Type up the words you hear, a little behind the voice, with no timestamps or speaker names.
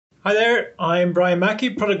Hi there, I'm Brian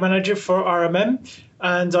Mackey, Product Manager for RMM,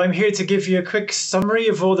 and I'm here to give you a quick summary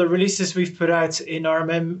of all the releases we've put out in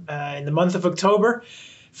RMM in the month of October.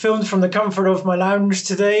 Filmed from the comfort of my lounge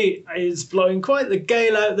today. It's blowing quite the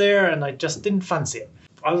gale out there and I just didn't fancy it.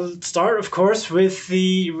 I'll start, of course, with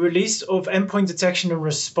the release of Endpoint Detection and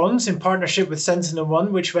Response in partnership with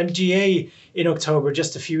SentinelOne, which went GA in October,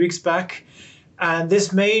 just a few weeks back. And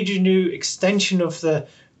this major new extension of the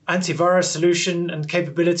antivirus solution and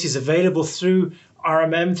capabilities available through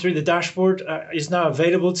RMM, through the dashboard, is now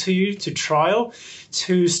available to you to trial.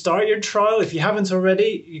 To start your trial, if you haven't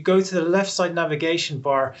already, you go to the left side navigation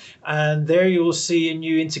bar and there you will see a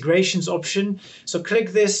new integrations option. So click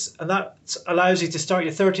this and that allows you to start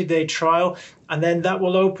your 30-day trial, and then that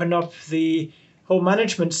will open up the whole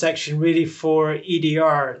management section really for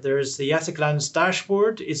EDR. There's the AtticLAN's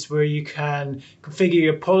dashboard. It's where you can configure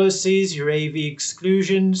your policies, your AV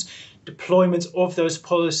exclusions, deployment of those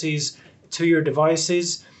policies to your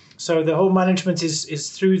devices. So the whole management is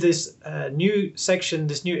through this new section,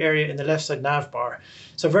 this new area in the left side nav bar.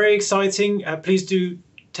 So very exciting. Please do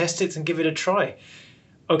test it and give it a try.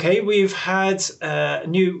 Okay, we've had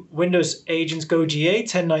new Windows Agents go GA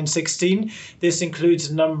 10.9.16. This includes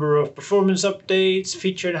a number of performance updates,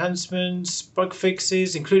 feature enhancements, bug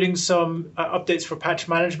fixes, including some updates for patch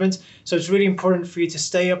management. So it's really important for you to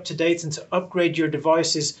stay up to date and to upgrade your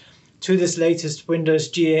devices to this latest Windows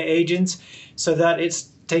GA agent so that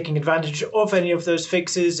it's taking advantage of any of those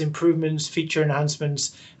fixes, improvements, feature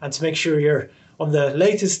enhancements, and to make sure you're on the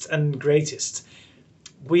latest and greatest.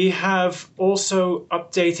 We have also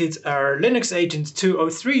updated our Linux agent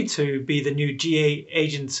 2.03 to be the new GA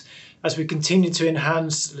agent as we continue to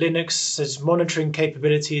enhance Linux's monitoring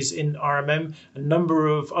capabilities in RMM. A number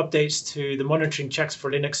of updates to the monitoring checks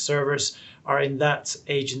for Linux servers are in that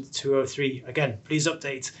agent 2.03. Again, please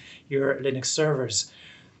update your Linux servers.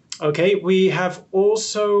 Okay, we have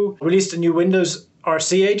also released a new Windows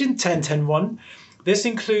RC agent 10.10.1. This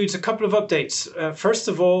includes a couple of updates. First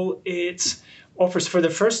of all, it offers for the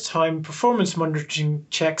first time performance monitoring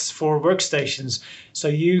checks for workstations. So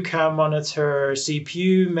you can monitor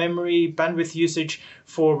CPU, memory, bandwidth usage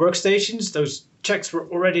for workstations. Those checks were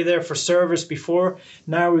already there for servers before.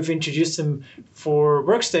 Now we've introduced them for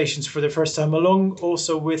workstations for the first time, along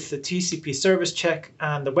also with the TCP service check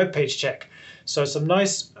and the web page check. So some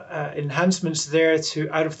nice enhancements there to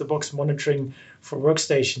out-of-the-box monitoring for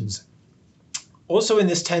workstations. Also in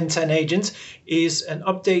this 10.10 agent is an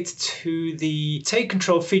update to the take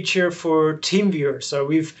control feature for TeamViewer. So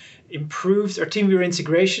we've improved our TeamViewer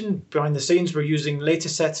integration. Behind the scenes, we're using the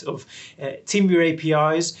latest set of TeamViewer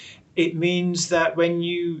APIs. It means that when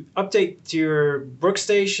you update your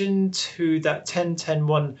workstation to that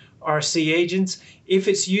 10.10.1 RC agent, if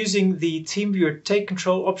it's using the TeamViewer take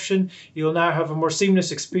control option, you'll now have a more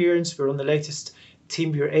seamless experience. We're on the latest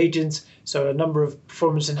TeamViewer agent, so a number of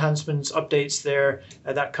performance enhancements, updates there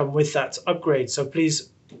that come with that upgrade. So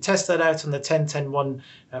please test that out on the 10.10.1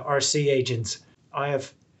 RC agent. I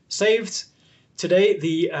have saved today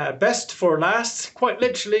the best for last, quite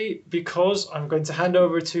literally, because I'm going to hand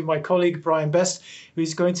over to my colleague Brian Best,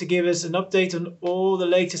 who's going to give us an update on all the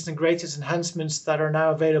latest and greatest enhancements that are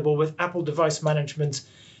now available with Apple device management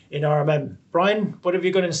in RMM. Brian, what have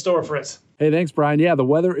you got in store for us? Hey, thanks, Brian. Yeah, the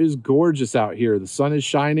weather is gorgeous out here. The sun is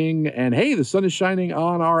shining, and hey, the sun is shining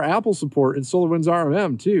on our Apple support in SolarWinds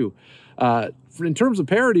RMM too. In terms of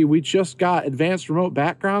parity, we just got advanced remote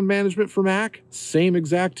background management for Mac, same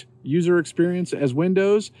exact user experience as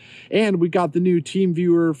Windows, and we got the new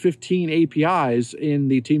TeamViewer 15 APIs in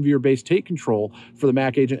the TeamViewer-based take control for the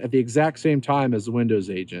Mac agent at the exact same time as the Windows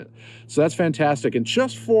agent. So that's fantastic. And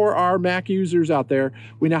just for our Mac users out there,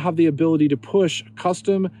 we now have the ability to push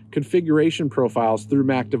custom configuration profiles through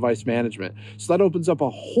Mac device management. So that opens up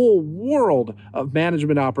a whole world of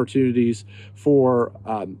management opportunities for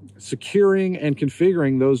securing and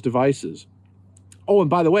configuring those devices. Oh,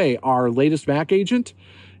 and by the way, our latest Mac agent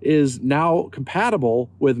is now compatible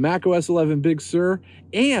with macOS 11 Big Sur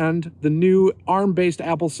and the new ARM-based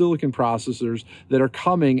Apple Silicon processors that are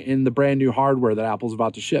coming in the brand new hardware that Apple's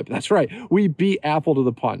about to ship. That's right, we beat Apple to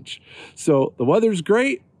the punch. So the weather's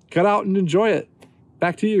great, cut out and enjoy it.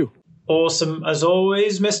 Back to you. Awesome, as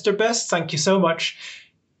always, Mr. Best, thank you so much.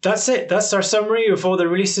 That's it, that's our summary of all the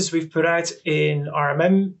releases we've put out in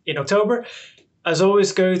RMM in October. As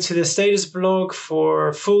always, go to the status blog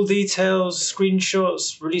for full details,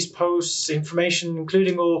 screenshots, release posts, information,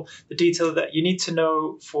 including all the detail that you need to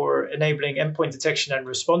know for enabling endpoint detection and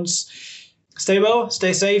response. Stay well,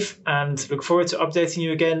 stay safe, and look forward to updating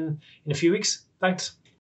you again in a few weeks. Thanks.